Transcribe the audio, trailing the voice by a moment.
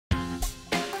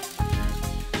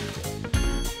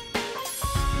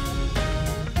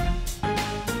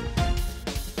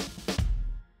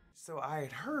I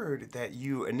had heard that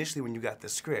you, initially when you got the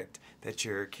script, that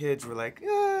your kids were like,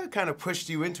 kind of pushed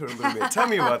you into it a little bit. Tell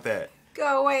me about that.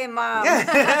 Go away, Mom.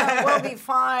 We'll be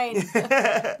fine.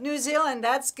 New Zealand,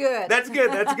 that's good. That's good,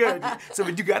 that's good. So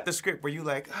when you got the script, were you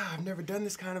like, I've never done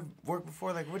this kind of work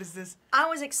before, like, what is this? I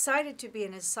was excited to be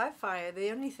in a sci-fi.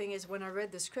 The only thing is when I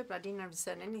read the script, I didn't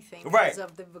understand anything Right.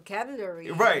 because of the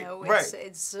vocabulary. Right, you know, right.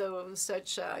 It's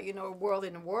such, you know, a world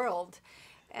in a world.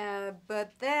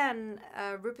 But then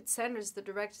Rupert Sanders, the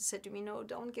director, said to me, no,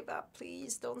 don't give up,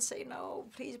 please. Don't say no.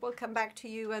 Please, we'll come back to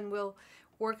you and we'll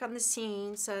work on the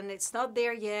scenes, and it's not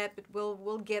there yet, but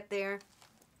we'll get there.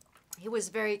 He was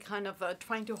very kind of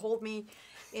trying to hold me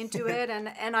into it,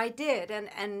 and I did,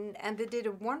 and they did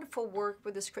a wonderful work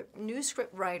with the new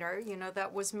script writer, you know,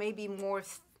 that was maybe more,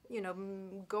 you know,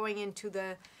 going into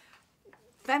the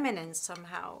feminine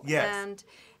somehow. Yes.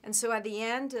 And so at the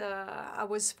end, I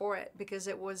was for it because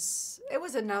it was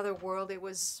another world. It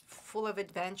was full of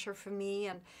adventure for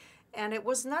me, and it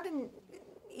was not an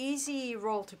easy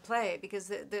role to play because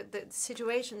the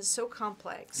situation is so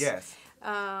complex. Yes.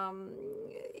 All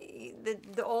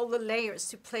the layers,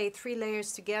 to play 3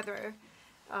 layers together,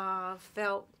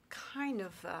 felt kind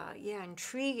of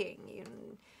intriguing.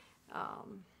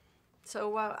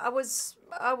 So I was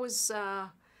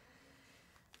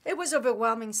it was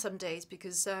overwhelming some days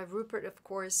because Rupert, of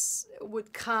course,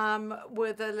 would come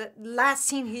with the last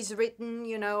scene he's written,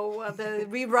 you know, the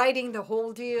rewriting the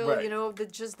whole deal, right. you know,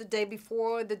 just the day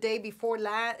before,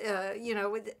 you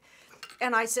know.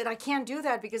 And I said, I can't do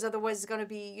that because otherwise it's going to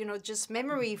be, you know, just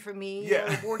memory for me, yeah.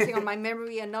 you know, working on my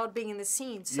memory and not being in the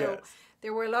scene. So yes.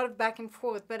 there were a lot of back and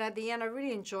forth. But at the end, I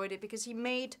really enjoyed it because he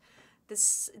made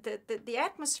the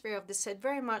atmosphere of the set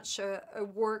very much a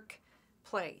work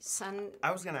place. And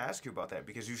I was going to ask you about that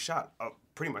because you shot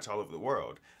pretty much all over the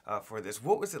world for this.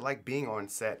 What was it like being on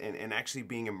set and actually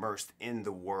being immersed in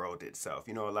the world itself?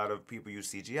 You know, a lot of people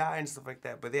use CGI and stuff like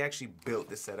that, but they actually built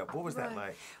the setup. What was that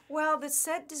like? Well, the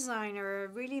set designer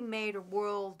really made a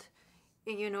world,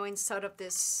 you know, inside of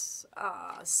this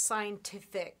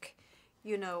scientific,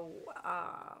 you know,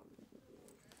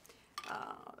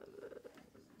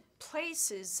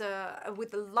 places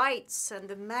with the lights and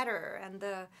the matter and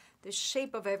the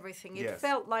shape of everything. It yes.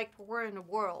 felt like we're in a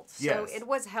world. So yes. it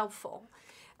was helpful.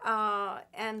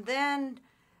 And then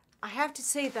I have to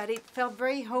say that it felt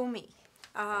very homey,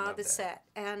 the set.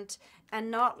 And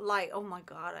not like, oh my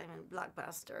God, I'm in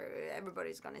Blockbuster,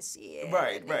 everybody's going to see it.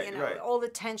 Right, and, right, you know, right. all the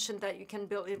tension that you can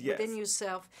build yes. within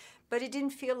yourself. But it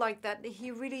didn't feel like that.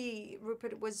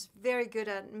 Rupert was very good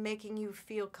at making you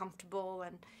feel comfortable.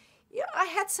 And yeah, I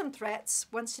had some threats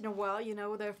once in a while, you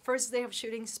know, the first day of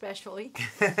shooting especially.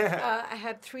 I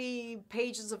had 3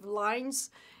 pages of lines,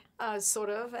 sort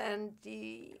of, and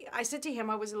I said to him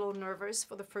I was a little nervous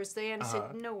for the first day, and he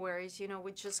said, no worries, you know,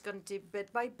 we're just going to do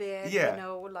bit by bit, yeah. you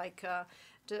know, like,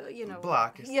 you know.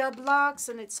 Blocks. Yeah, blocks,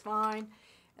 and it's fine.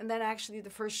 And then actually the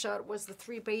first shot was the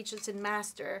 3 pages in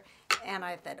master, and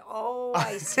I thought, oh,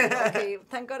 I see. Okay,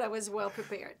 thank God I was well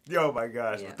prepared. Oh my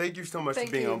gosh. Yeah. Well, thank you so much Thank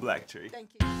for being you. on BlackTree.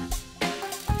 Thank you.